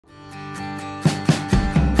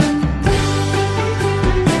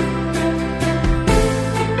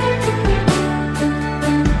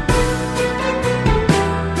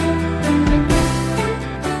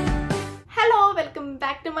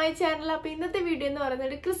Video എന്ന്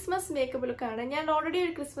പറയുന്നത് Christmas makeup ലുക്കാണ്. ഞാൻ ഓൾറെഡി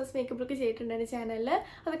ഒരു ക്രിസ്മസ് മേക്കപ്പ് ലുക്ക് ചെയ്തിട്ടുണ്ട് എൻ്റെ ചാനലിൽ.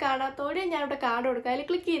 അത് കാണാത്തവരെ ഞാൻ ഇവിടെ കാർഡ് കൊടുക്കാം, അതിൽ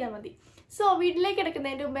ക്ലിക്ക് ചെയ്താൽ മതി. സോ വീട്ടിലേക്ക്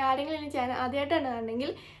കിടക്കുന്നതിൻ്റെ മുമ്പ് ആരെങ്കിലും ചാനൽ ആദ്യമായിട്ടാണ്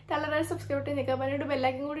കാണണമെങ്കിൽ തലറായി സബ്സ്ക്രൈബ് ചെയ്ത് നിൽക്കുക. പറഞ്ഞിട്ട്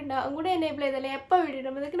ബെല്ലൈക്കൻ കൂടി ഉണ്ടാകും, കൂടെ എനേബിൾ ചെയ്താലേ എപ്പോൾ വീഡിയോ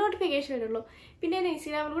ഇടുമ്പോൾ നിങ്ങൾക്ക് നോട്ടിഫിക്കേഷൻ വരുള്ളൂ. പിന്നെ എൻ്റെ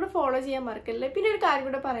ഇൻസ്റ്റാഗ്രാമിൽ കൂടെ ഫോളോ ചെയ്യാൻ മറക്കല്ലേ. പിന്നെ ഒരു കാര്യം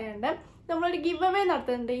കൂടെ പറയാനുണ്ട്, നമ്മളൊരു ഗിവ് അവേ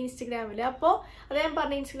നടത്തുന്നുണ്ട് ഇൻസ്റ്റാഗ്രാമിൽ. അപ്പോൾ അത് ഞാൻ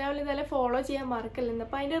പറഞ്ഞു ഇൻസ്റ്റാഗ്രാമിൽ ഇന്നലെ ഫോളോ ചെയ്യാൻ മറക്കല്ലെന്ന്.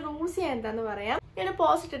 അപ്പോൾ അതിൻ്റെ റൂൾസ് ഞാൻ എന്താണെന്ന് പറയാം. ഞാൻ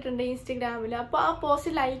പോസ്റ്റ് ഇട്ടിട്ടുണ്ട് ഇൻസ്റ്റാഗ്രാമിൽ. അപ്പോൾ ആ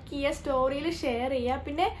പോസ്റ്റ് ലൈക്ക് ചെയ്യുക, സ്റ്റോറിയിൽ ഷെയർ ചെയ്യുക,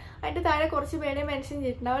 പിന്നെ അതിൻ്റെ താഴെ കുറച്ച് പേരെ മെൻഷൻ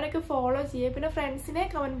ചെയ്തിട്ടുണ്ട്, അവരൊക്കെ ഫോളോ ചെയ്യുക, പിന്നെ ഫ്രണ്ട്സിനെ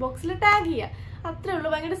കമൻറ്റ് ബോക്സിൽ ടാഗ് ചെയ്യുക. അത്രേ ഉള്ളൂ.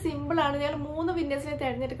 ഭയങ്കര സിമ്പിളാണ്. ഞാൻ 3 വിന്നേഴ്സിനെ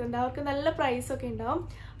തിരഞ്ഞെടുക്കുന്നുണ്ട്, അവർക്ക് നല്ല പ്രൈസൊക്കെ ഉണ്ടാവും.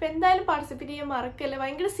 അപ്പോൾ എന്തായാലും പാർട്ടിസിപ്പേറ്റ് ചെയ്യാൻ മറക്കല്ലേ.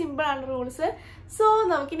 ഭയങ്കര സിമ്പിളാണ് റൂൾസ്. സോ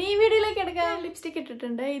നമുക്കിനി ഈ വീഡിയോയിലേക്ക് എടുക്കാം. ലിപ്സ്റ്റിക്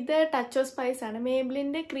ഇട്ടിട്ടുണ്ട്. ഇത് ടച്ച് ഓഫ് സ്പൈസ് ആണ്,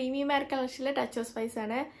 മേബിലിൻ്റെ creamy mat കളക്ഷനിലെ touch of spice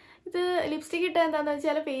ആണ്. ഇത് ലിപ്സ്റ്റിക് ഇട്ടാൽ എന്താണെന്ന്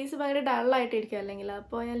വെച്ചാൽ ഫേസ് ഭയങ്കര ഡള്ളായിട്ടിരിക്കും അല്ലെങ്കിൽ.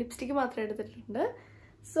 അപ്പോൾ ഞാൻ ലിപ്സ്റ്റിക്ക് മാത്രം എടുത്തിട്ടുണ്ട്.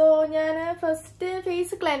 സോ ഞാൻ ഫസ്റ്റ്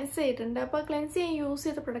ഫേസ് ക്ലെൻസ് ചെയ്തിട്ടുണ്ട്. അപ്പോൾ ക്ലെൻസ് ചെയ്യാൻ യൂസ്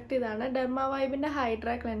ചെയ്ത പ്രൊഡക്റ്റ് ഇതാണ്, ഡെർമാവൈബിൻ്റെ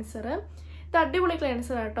ഹൈഡ്ര ക്ലെൻസർ. ഇത് അടിപൊളി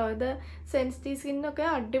ക്ലെൻസറാണ് കേട്ടോ. ഇത് സെൻസിറ്റീവ് സ്കിന്നൊക്കെ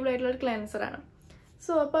അടിപൊളിയായിട്ടുള്ളൊരു ക്ലെൻസറാണ്.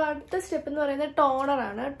 സോ അപ്പോൾ അടുത്ത സ്റ്റെപ്പ് എന്ന് പറയുന്നത്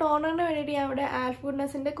ടോണറാണ്. ടോണറിന് വേണ്ടിയിട്ട് ഞാൻ ഇവിടെ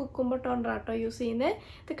ആൽഫ് കുക്കുംബർ ടോണറാണ് കേട്ടോ യൂസ് ചെയ്യുന്നത്.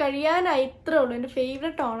 ഇത് കഴിയാനായി ഇത്രേ ഉള്ളൂ. എൻ്റെ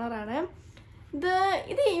ഫേവറേറ്റ് ടോണറാണ്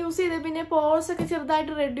ഇത് യൂസ് ചെയ്ത് പിന്നെ പോഴ്സൊക്കെ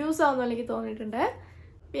ചെറുതായിട്ട് റെഡ്യൂസ് ആവുന്നു എനിക്ക് തോന്നിയിട്ടുണ്ട്.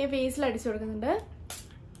 പിന്നെ ഫേസിൽ അടിച്ചു കൊടുക്കുന്നുണ്ട്.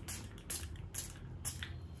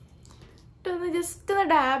 ഒന്ന് ജസ്റ്റ് ഒന്ന്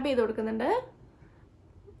ഡാബ് ചെയ്ത് കൊടുക്കുന്നുണ്ട്.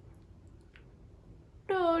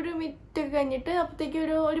 ഒരു മിനിറ്റ് കഴിഞ്ഞിട്ട് അപ്പോഴത്തേക്ക്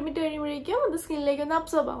ഒരു മിനിറ്റ് കഴിയുമ്പോഴേക്കും അത് സ്കിന്നിലേക്ക് ഒന്ന്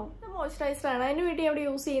അബ്സോർബ് ആവും. മോയ്സ്ചറൈസറാണ്. അതിന് വേണ്ടി അവിടെ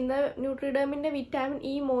യൂസ് ചെയ്യുന്ന ന്യൂട്രിഡേമിൻ്റെ വിറ്റാമിൻ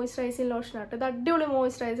ഇ മോയ്സ്ചറൈസിങ് ലോഷൻ ആട്ടോ. ഇത് അടിപൊളി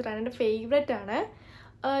മോയ്സ്ചറൈസറാണ്, എൻ്റെ ഫേവറേറ്റ് ആണ്.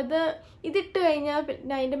 ഇതിട്ട് കഴിഞ്ഞാൽ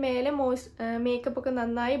പിന്നെ അതിൻ്റെ മേലെ മേക്കപ്പ് ഒക്കെ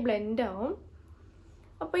നന്നായി ബ്ലെൻഡ് ആവും.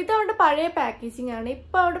 അപ്പോൾ ഇത് അവരുടെ പഴയ പാക്കേജിങ് ആണ്.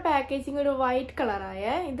 ഇപ്പോൾ അവരുടെ പാക്കേജിങ് ഒരു വൈറ്റ് കളറായ,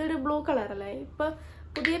 ഇതൊരു ബ്ലൂ കളറല്ലേ. ഇപ്പോൾ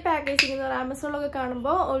പുതിയ പാക്കേജിങ് എന്ന് പറയുന്നത് ആമസോണിലൊക്കെ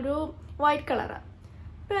കാണുമ്പോൾ ഒരു വൈറ്റ് കളറാണ്.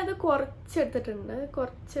 അപ്പോൾ അത്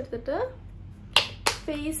കുറച്ചെടുത്തിട്ട്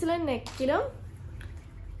ഫേസിലും നെക്കിലും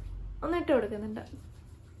ഒന്നിട്ട് കൊടുക്കുന്നുണ്ട്.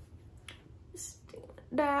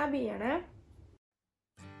 ഡാബ് ചെയ്യണേ.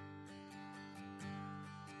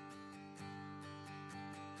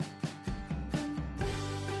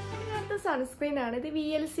 സൺസ്ക്രീൻ ആണ്. ഇത്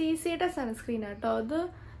VLCCയുടെ സൺസ്ക്രീൻ ആട്ടോ. ഇത്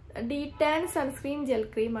ഡീടാൻ സൺസ്ക്രീൻ ജെൽ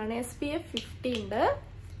ക്രീമാണ്. SPF 50 ഉണ്ട്.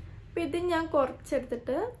 അപ്പോൾ ഇത് ഞാൻ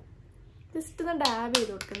കുറച്ചെടുത്തിട്ട് ജസ്റ്റ് ഒന്ന് ഡാബ്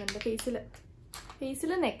ചെയ്ത് കൊടുക്കുന്നുണ്ട്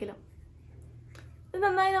ഫേസിലും നെക്കിലും. ഇത്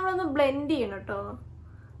നന്നായി നമ്മളൊന്ന് ബ്ലെൻഡ് ചെയ്യണം കേട്ടോ,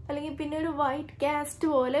 അല്ലെങ്കിൽ പിന്നെ ഒരു വൈറ്റ് കാസ്റ്റ്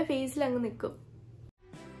പോലെ ഫേസിൽ അങ്ങ് നിൽക്കും.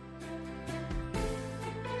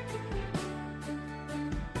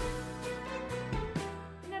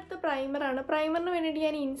 പ്രൈമറാണ്. പ്രൈമറിന് വേണ്ടിയിട്ട്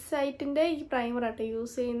ഞാൻ ഇൻസൈറ്റിൻ്റെ ഈ പ്രൈമറാട്ടോ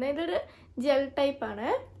യൂസ് ചെയ്യുന്നത്. ഇതൊരു ജെൽ ടൈപ്പാണ്.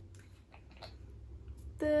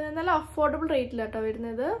 ഇത് നല്ല അഫോർഡബിൾ റേറ്റിലാട്ടോ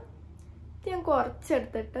വരുന്നത്. ഇത് ഞാൻ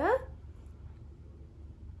കുറച്ചെടുത്തിട്ട്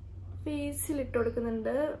ഫേസിലിട്ട്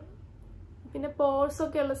കൊടുക്കുന്നുണ്ട്. പിന്നെ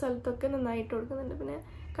പോഴ്സൊക്കെ ഉള്ള സ്ഥലത്തൊക്കെ നന്നായിട്ട് കൊടുക്കുന്നുണ്ട്. പിന്നെ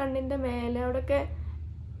കണ്ണിൻ്റെ മേലെ അവിടെയൊക്കെ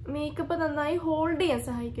മേക്കപ്പ് നന്നായി ഹോൾഡ് ചെയ്യാൻ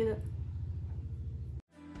സഹായിക്കും.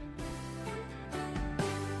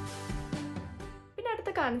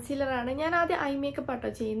 കൺസീലറാണ്. ഞാൻ ആദ്യം ഐ മേക്കപ്പ് ആട്ടോ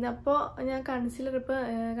ചെയ്യുന്നത്. അപ്പോൾ ഞാൻ കൺസീലർ ഇപ്പോൾ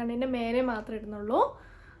കണ്ണിൻ്റെ മേലെ മാത്രമേ ഇടുന്നുള്ളൂ.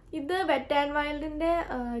 ഇത് വെറ്റ് ആൻഡ് വൈൽഡിൻ്റെ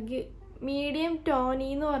മീഡിയം ടോണി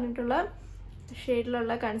എന്ന് പറഞ്ഞിട്ടുള്ള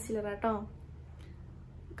ഷെയ്ഡിലുള്ള കൺസീലർ ആട്ടോ.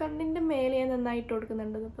 കണ്ണിൻ്റെ മേലെ ഞാൻ നന്നായിട്ട്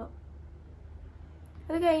കൊടുക്കുന്നുണ്ട്. ഇപ്പോൾ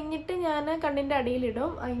അത് കഴിഞ്ഞിട്ട് ഞാൻ കണ്ണിൻ്റെ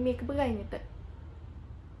അടിയിലിടും ഐ മേക്കപ്പ് കഴിഞ്ഞിട്ട്.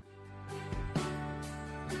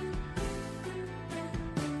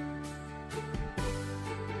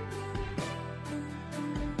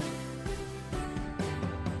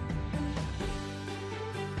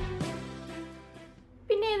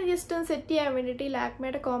 ജസ്റ്റ് ഒന്ന് സെറ്റ് ചെയ്യാൻ വേണ്ടിയിട്ട് ഈ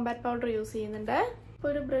ലാക്മേയുടെ കോമ്പാക്ട് പൗഡർ യൂസ് ചെയ്യുന്നുണ്ട്. അപ്പോൾ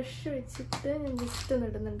ഒരു ബ്രഷ് വെച്ചിട്ട് ഞാൻ ജസ്റ്റ് ഒന്ന്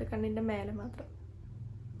ഇടുന്നുണ്ട് കണ്ണിൻ്റെ മേലെ മാത്രം.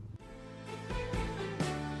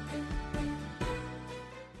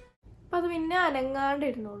 അപ്പോൾ അത് പിന്നെ അനങ്ങാണ്ട്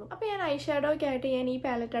ഇരുന്നോളൂ. അപ്പോൾ ഞാൻ ഐ ഷാഡോയ്ക്ക് ആയിട്ട് ഞാൻ ഈ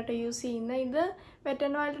പാലറ്റാട്ടോ യൂസ് ചെയ്യുന്നത്. ഇത് വെറ്റ്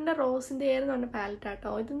ആൻഡ് വൈൽഡിൻ്റെ റോസിൻ്റെ എയർ എന്ന് പറഞ്ഞ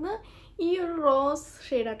പാലറ്റാട്ടോ. ഇതിന്ന് ഈ ഒരു റോസ്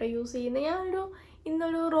ഷെയ്ഡാട്ടോ യൂസ് ചെയ്യുന്നത്.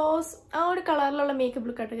 ഇന്നൊരു റോസ് ആ ഒരു കളറിലുള്ള മേക്കപ്പ്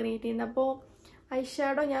ലുക്കാട്ടോ ക്രിയേറ്റ് ചെയ്യുന്നത്. അപ്പോൾ ഐ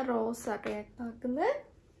ഷാഡോ ഞാൻ റോസ് ആട്ടോ ആക്കുന്നത്.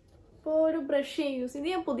 അപ്പോൾ ഒരു ബ്രഷ് യൂസ് ചെയ്ത്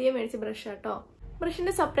ഞാൻ പുതിയ മേടിച്ച ബ്രഷ് ആട്ടോ.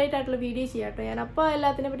 ബ്രഷിൻ്റെ സെപ്പറേറ്റ് ആയിട്ടുള്ള വീഡിയോ ചെയ്യാം കേട്ടോ ഞാൻ. അപ്പോൾ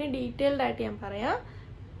എല്ലാത്തിനെ പറ്റി ഡീറ്റെയിൽഡ് ആയിട്ട് ഞാൻ പറയാം.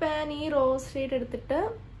 ഇപ്പം ഞാൻ ഈ റോസ് ഷെയ്ഡ് എടുത്തിട്ട്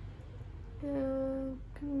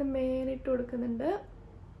കണ്ണിൻ്റെ മേലിട്ട് കൊടുക്കുന്നുണ്ട്.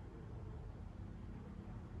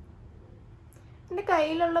 എൻ്റെ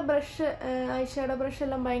കയ്യിലുള്ള ബ്രഷ് ഐ ഷാഡോ ബ്രഷ്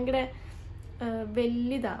എല്ലാം ഭയങ്കര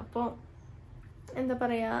വലുതാണ്. അപ്പോൾ എന്താ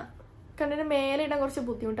പറയുക, കണ്ണിന് മേലെ ഇടാൻ കുറച്ച്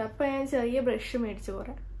ബുദ്ധിമുട്ടാണ്. അപ്പോൾ ഞാൻ ചെറിയ ബ്രഷ് മേടിച്ചു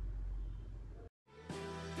പോരാ.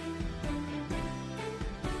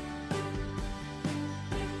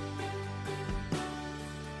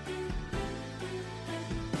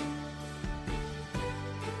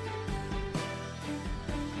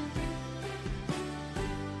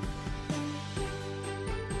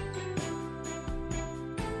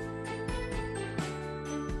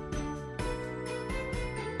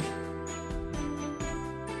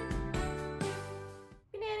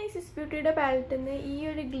 ബ്യൂട്ടിയുടെ പാലറ്റിൽ നിന്ന് ഈ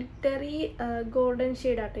ഒരു ഗ്ലിറ്ററി ഗോൾഡൻ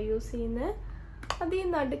ഷെയ്ഡാട്ടോ യൂസ് ചെയ്യുന്നത്. അത് ഈ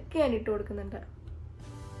നടുക്ക് ഞാൻ ഇട്ട് കൊടുക്കുന്നുണ്ട്.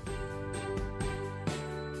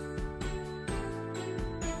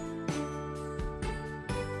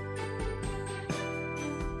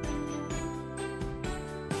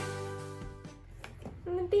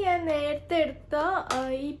 എന്നിട്ട് ഞാൻ നേരത്തെ എടുത്ത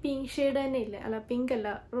ഈ പിങ്ക് ഷെയ്ഡ് തന്നെ ഇല്ല, അല്ല പിങ്ക്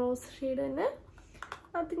അല്ല, റോസ് ഷെയ്ഡ് തന്നെ,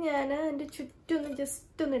 അത് ഞാൻ എൻ്റെ ചുറ്റൊന്ന്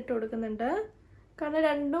ജസ്റ്റ് ഒന്ന് ഇട്ട് കൊടുക്കുന്നുണ്ട്. കാരണം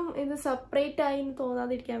രണ്ടും ഇത് സെപ്പറേറ്റ് ആയി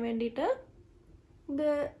തോന്നാതിരിക്കാൻ വേണ്ടിയിട്ട് ഇത്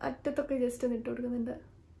അറ്റത്തൊക്കെ ജസ്റ്റ് ഒന്ന് ഇട്ട് കൊടുക്കുന്നുണ്ട്.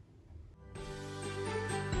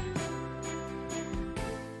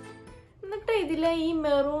 എന്നിട്ട് ഇതിലെ ഈ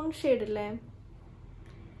മെറൂൺ ഷെയ്ഡില്ലേ,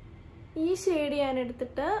 ഈ ഷെയ്ഡ് ഞാൻ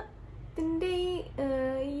എടുത്തിട്ട് ഇതിൻ്റെ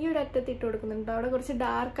ഈ ഒരു അറ്റത്ത് ഇട്ട് കൊടുക്കുന്നുണ്ട്, അവിടെ കുറച്ച്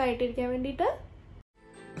ഡാർക്ക് ആയിട്ടിരിക്കാൻ വേണ്ടിയിട്ട്.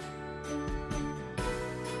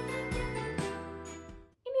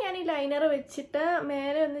 ഇനി ഞാൻ ഈ ലൈനർ വെച്ചിട്ട്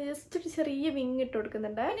മേലെ ഒന്ന് ജസ്റ്റ് ഒരു ചെറിയ വിങ് ഇട്ട്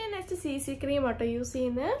കൊടുക്കുന്നുണ്ട്. ഞാൻ നെക്സ്റ്റ് CC ക്രീം ആട്ടോ യൂസ്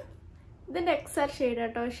ചെയ്യുന്നത്. ഇതിൻ്റെ XR ഷെയ്ഡ്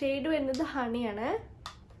ആട്ടോ. ഷെയ്ഡ് വരുന്നത് ഹണിയാണ്.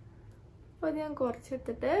 അപ്പോൾ ഞാൻ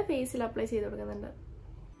കുറച്ചെടുത്തിട്ട് ഫേസിൽ അപ്ലൈ ചെയ്ത് കൊടുക്കുന്നുണ്ട്.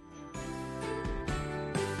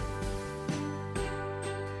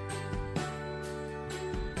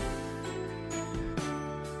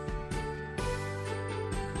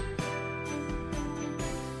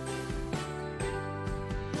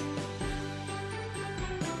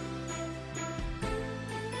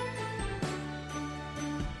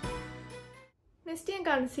 നെക്സ്റ്റ് ഞാൻ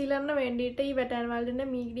കൺസീലറിന് വേണ്ടിയിട്ട് ഈ വെറ്റ് ആൻഡ് വൈൽഡിൻ്റെ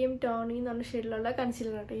മീഡിയം ടോണി എന്ന് പറഞ്ഞ ഷെയ്ഡിലുള്ള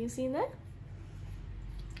കൺസീലറാട്ടോ യൂസ് ചെയ്യുന്നത്.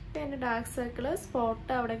 അപ്പോൾ എൻ്റെ ഡാർക്ക് സർക്കിൾ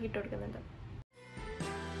സ്പോട്ട് അവിടെ ഇട്ട് കൊടുക്കുന്നുണ്ട്.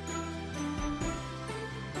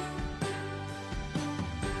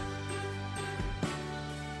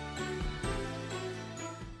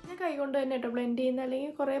 ഞാൻ കൈകൊണ്ട് തന്നെ കേട്ടോ ബ്ലെൻഡ് ചെയ്യുന്നത്,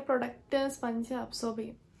 അല്ലെങ്കിൽ കുറേ പ്രൊഡക്റ്റ് സ്പഞ്ച് അബ്സോർബ്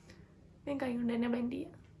ചെയ്യും. ഞാൻ കൈകൊണ്ട് തന്നെ ബ്ലെൻഡ്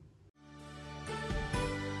ചെയ്യാം.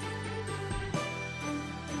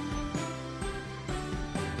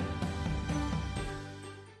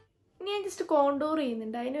 ഞാൻ ജസ്റ്റ് കോണ്ടൂർ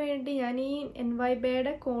ചെയ്യുന്നുണ്ട്. അതിന് വേണ്ടി ഞാൻ ഈ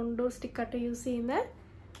എൻവൈബയുടെ കോണ്ടൂർ സ്റ്റിക്കാട്ടോ യൂസ് ചെയ്യുന്നത്.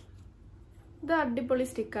 ഇത് അടിപൊളി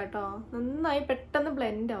സ്റ്റിക്കാട്ടോ, നന്നായി പെട്ടെന്ന്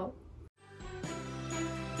ബ്ലെൻഡ് ആവും.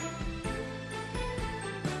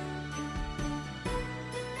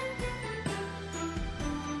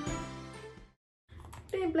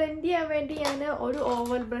 ബ്ലെൻഡ് ചെയ്യാൻ വേണ്ടി ഞാൻ ഒരു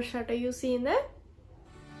ഓവൽ ബ്രഷ് ആട്ടോ യൂസ് ചെയ്യുന്നത്.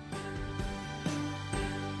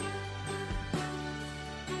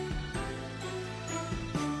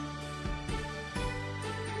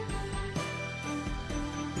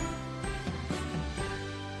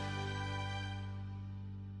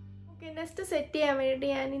 നെക്സ്റ്റ് സെറ്റ് ചെയ്യാൻ വേണ്ടി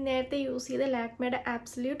ഞാൻ നേരത്തെ യൂസ് ചെയ്ത ലാക്മേയുടെ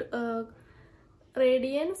absolute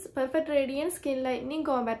radians perfect radians skin lightening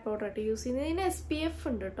compact powder ആയിട്ട് യൂസ് ചെയ്യുന്നത്. ഇതിന് SPF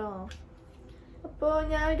ഉണ്ട് കേട്ടോ. അപ്പോൾ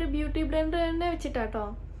ഞാനൊരു ബ്യൂട്ടി ബ്ലെൻഡർ തന്നെ വെച്ചിട്ടാട്ടോ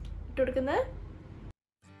ഇട്ട് കൊടുക്കുന്നത്.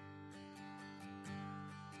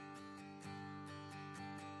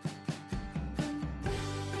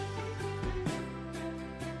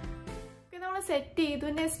 നമ്മൾ സെറ്റ് ചെയ്തു.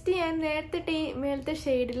 നെക്സ്റ്റ് ഞാൻ നേരത്തെ മേലത്തെ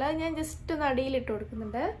ഷെയ്ഡില്ല, ഞാൻ ജസ്റ്റ് ഒന്ന് അടിയിലിട്ട്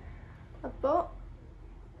കൊടുക്കുന്നുണ്ട്. അപ്പോൾ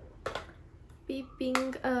ഈ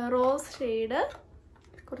പിങ്ക് റോസ് ഷെയ്ഡ്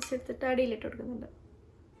കുറച്ചെടുത്തിട്ട് അടിയിലിട്ട് കൊടുക്കുന്നുണ്ട്.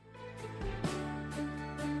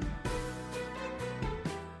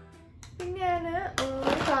 പിന്നെ ഞാൻ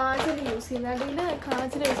കാജൽ യൂസ് ചെയ്യുന്നത്, അടിയിൽ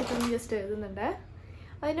കാജൽ വെച്ചിട്ടൊന്ന് ജസ്റ്റ് എഴുതുന്നുണ്ട്.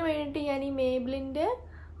 അതിന് വേണ്ടിയിട്ട് ഞാൻ ഈ മേബിലിൻ്റെ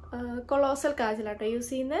കൊളോസൽ കാജലാട്ടോ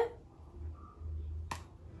യൂസ് ചെയ്യുന്നത്.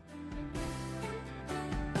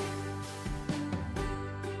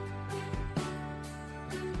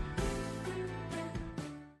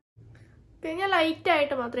 ഞാൻ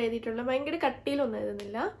ലൈറ്റായിട്ട് മാത്രമേ എഴുതിയിട്ടുള്ളൂ, ഭയങ്കര കട്ടിയിലൊന്നും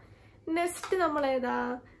എഴുതുന്നില്ല. നെക്സ്റ്റ് നമ്മൾ ഏതാ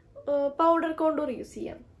പൗഡർ കോണ്ടൂർ യൂസ്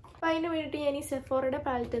ചെയ്യാം. അപ്പം അതിന് വേണ്ടിയിട്ട് ഞാൻ ഈ സെഫോറയുടെ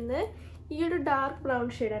പാലറ്റിൽ നിന്ന് ഈ ഒരു ഡാർക്ക് ബ്രൗൺ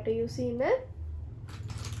ഷെയ്ഡായിട്ട് യൂസ് ചെയ്യുന്നത്.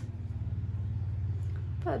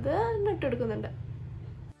 അപ്പം അത് ഇട്ടെടുക്കുന്നുണ്ട്.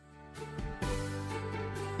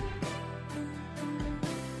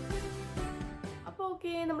 അപ്പോൾ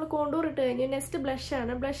ഓക്കെ, നമ്മൾ കോണ്ടൂർ ഇട്ട് കഴിഞ്ഞു. നെക്സ്റ്റ്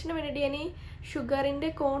ബ്ലഷാണ്. ബ്ലഷിന് വേണ്ടിയിട്ട് ഞാൻ ഈ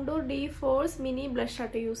ഷുഗറിൻ്റെ contour D force mini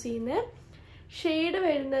ബ്ലഷായിട്ട് use ചെയ്യുന്നത്. ഷെയ്ഡ്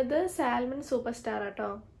വരുന്നത് സാൽമൺ സൂപ്പർ സ്റ്റാർ ആട്ടോ.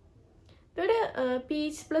 ഇതൊരു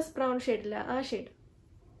പീച്ച് പ്ലസ് ബ്രൗൺ ഷെയ്ഡില്ല, ആ ഷെയ്ഡ്.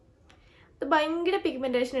 ഇത് ഭയങ്കര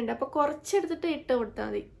പിഗ്മെന്റേഷൻ ഉണ്ട്, അപ്പോൾ കുറച്ചെടുത്തിട്ട് ഇട്ട് കൊടുത്താൽ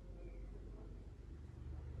മതി.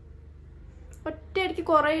 ഒറ്റയടിക്ക്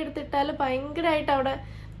കുറേ എടുത്തിട്ടാൽ ഭയങ്കരമായിട്ട് അവിടെ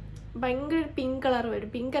ഭയങ്കര പിങ്ക് കളർ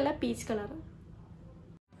വരും. പിങ്ക് അല്ല, പീച്ച് കളർ.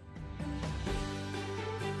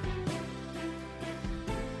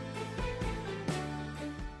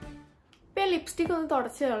 ലിപ്സ്റ്റിക് ഒന്ന്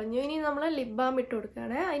തുടച്ച് കളഞ്ഞു. ഇനി നമ്മൾ ലിപ് ബാം ഇട്ട്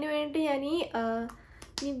കൊടുക്കുകയാണ്. അതിന് വേണ്ടി ഞാൻ ഈ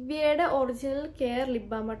നിവ്യയുടെ ഒറിജിനൽ കെയർ ലിപ്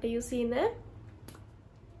ബാം ആട്ടോ യൂസ് ചെയ്യുന്നത്.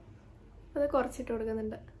 അത് കുറച്ചിട്ട്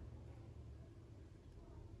കൊടുക്കുന്നുണ്ട്.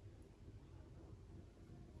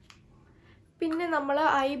 പിന്നെ നമ്മൾ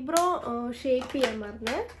ഐബ്രോ ഷേപ്പ് ചെയ്യാൻ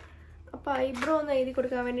മറന്ന്. അപ്പോൾ ഐബ്രോ ഒന്ന് എഴുതി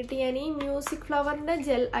കൊടുക്കാൻ വേണ്ടിയിട്ട് ഞാൻ ഈ മ്യൂസിക് ഫ്ലവറിൻ്റെ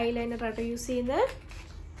ജെൽ ഐലൈനർ ആട്ടോ യൂസ് ചെയ്യുന്നത്.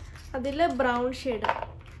 അതിൽ ബ്രൗൺ ഷെയ്ഡ്,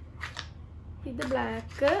 ഇത്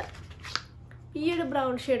ബ്ലാക്ക്, ഈ ഒരു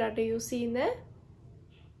ബ്രൗൺ ഷെയ്ഡാട്ടോ യൂസ് ചെയ്യുന്നത്.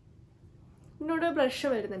 ഇതിനോട് ബ്രഷ്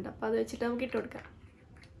വരുന്നുണ്ട്, അപ്പോൾ അത് വെച്ചിട്ട് നമുക്ക് ഇട്ട് കൊടുക്കാം.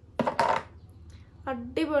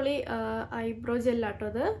 അടിപൊളി ഐബ്രോ ജെല്ലാട്ടോ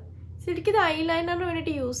അത്. ശരിക്കും ഇത് ഐലൈനറിന്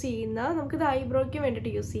വേണ്ടിയിട്ട് യൂസ് ചെയ്യുന്ന, നമുക്കിത് ഐബ്രോയ്ക്ക്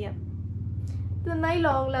വേണ്ടിയിട്ട് യൂസ് ചെയ്യാം. ഇത് നന്നായി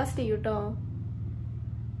ലോങ് ലാസ്റ്റ് ചെയ്യും കേട്ടോ.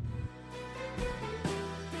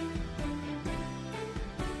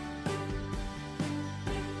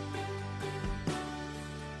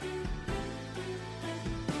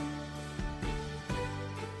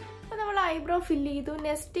 ഐബ്രോ ഫില്ല് ചെയ്തു.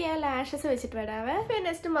 നെക്സ്റ്റ് ഞാൻ ലാഷസ് വെച്ചിട്ട് വരാവേ. പിന്നെ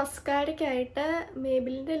നെക്സ്റ്റ് മസ്കാരയ്ക്കായിട്ട്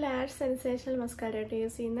മേബിലിൻ്റെ ലാഷ് സെൻസേഷണൽ മസ്കാര ആയിട്ട്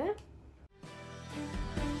യൂസ് ചെയ്യുന്നത്.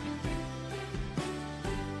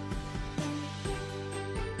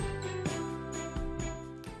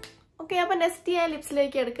 ഓക്കെ, അപ്പോൾ നെക്സ്റ്റ് ഞാൻ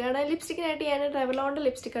ലിപ്സിലേക്ക് എടുക്കുകയാണ്. ലിപ്സ്റ്റിക്കിനായിട്ട് ഞാൻ റെവലോണിൻ്റെ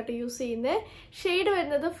ലിപ്സ്റ്റിക് ആയിട്ട് യൂസ് ചെയ്യുന്നത്. ഷെയ്ഡ്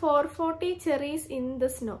വരുന്നത് 440 ചെറീസ് ഇൻ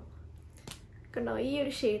ദ സ്നോ. കണ്ടോ, ഈ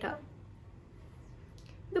ഒരു ഷെയ്ഡാണ്.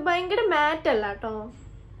 ഇത് ഭയങ്കര മാറ്റ് അല്ല കേട്ടോ.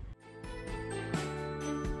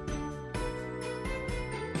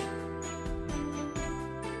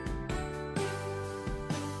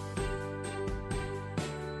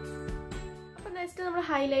 നെക്സ്റ്റ് നമ്മൾ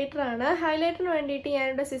ഹൈലൈറ്റർ ആണ്. ഹൈലൈറ്ററിന് വേണ്ടിയിട്ട്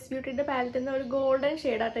ഞാനിവിടെ സ്വിസ് ബ്യൂട്ടിയുടെ പാലറ്റിൽ നിന്ന് ഒരു ഗോൾഡൻ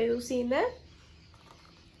ഷെയ്ഡാട്ടോ യൂസ് ചെയ്യുന്നത്.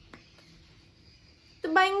 ഇത്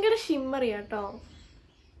ഭയങ്കര ഷിമ്മറി ആട്ടോ,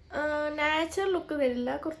 നാച്ചുറൽ ലുക്ക് തരില്ല,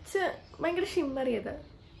 കുറച്ച് ഭയങ്കര ഷിമ്മറി അത്.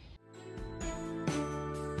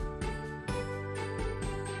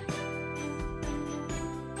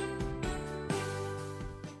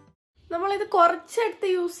 നമ്മളിത് കുറച്ചെടുത്ത്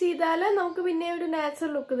യൂസ് ചെയ്താൽ നമുക്ക് പിന്നെ ഒരു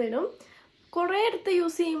നാച്ചുറൽ ലുക്ക് തരും. കുറേ എടുത്ത്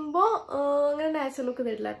യൂസ് ചെയ്യുമ്പോൾ അങ്ങനെ നാച്ചുറൽ ലുക്ക്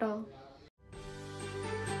തരില്ല കേട്ടോ.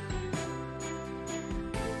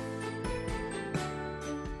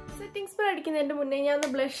 സെറ്റിംഗ് സ്പ്രേ അടിക്കുന്നതിൻ്റെ മുന്നേ ഞാൻ ഒന്ന്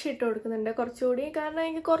ബ്ലഷ് ഇട്ട് കൊടുക്കുന്നുണ്ട് കുറച്ചുകൂടി. കാരണം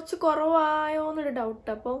എനിക്ക് കുറച്ച് കുറവായോ എന്നൊരു ഡൗട്ട്,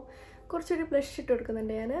 അപ്പോൾ കുറച്ചുകൂടി ബ്ലഷ് ഇട്ട്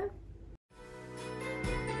കൊടുക്കുന്നുണ്ട് ഞാൻ.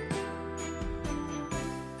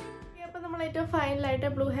 അപ്പോൾ നമ്മൾ ഏറ്റവും ഫൈനലായിട്ട്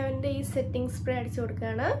ബ്ലൂ ഹെവൻ്റെ ഈ സെറ്റിംഗ് സ്പ്രേ അടിച്ചു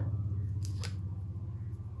കൊടുക്കുകയാണ്.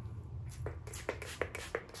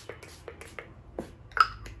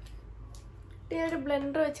 ഞാനൊരു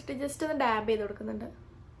ബ്ലെൻഡർ വെച്ചിട്ട് ജസ്റ്റ് ഒന്ന് ഡാബ് ചെയ്ത് കൊടുക്കുന്നുണ്ട്.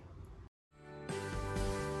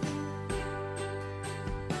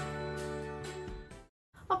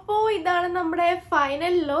 അപ്പോൾ ഇതാണ് നമ്മുടെ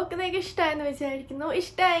ഫൈനൽ ലുക്ക്. നിങ്ങൾക്ക് ഇഷ്ടമായെന്ന് വിചാരിക്കുന്നു.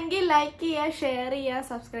 ഇഷ്ടമായെങ്കിൽ ലൈക്ക് ചെയ്യുക, ഷെയർ ചെയ്യുക,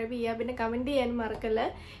 സബ്സ്ക്രൈബ് ചെയ്യുക, പിന്നെ കമൻറ്റ് ചെയ്യാൻ മറക്കല്ല്.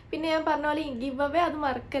 പിന്നെ ഞാൻ പറഞ്ഞ പോലെ ഗിവ് അവേ അത്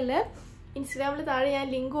മറക്കല്ല്. ഇൻസ്റ്റാഗ്രാമിൽ താഴെ ഞാൻ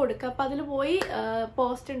ലിങ്ക് കൊടുക്കുക, അപ്പോൾ അതിൽ പോയി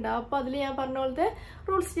പോസ്റ്റ് ഉണ്ടാവും. അപ്പോൾ അതിൽ ഞാൻ പറഞ്ഞ പോലത്തെ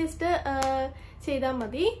റൂൾസ് ജസ്റ്റ് ചെയ്താൽ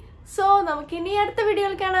മതി. സോ നമുക്കിനി അടുത്ത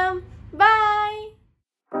വീഡിയോയിൽ കാണാം. Bye!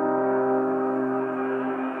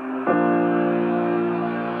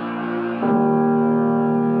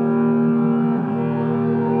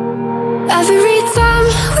 Every time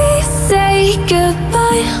we say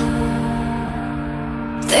goodbye,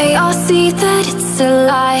 they all see that it's a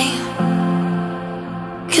lie.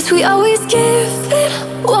 'Cause we always give it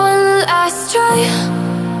one last try.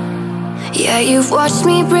 Yeah, you've watched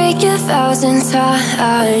me break 1,000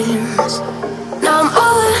 times. Now I'm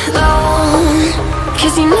all alone,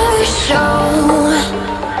 'cause you never show.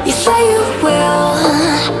 You say you will,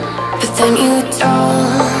 but then you don't.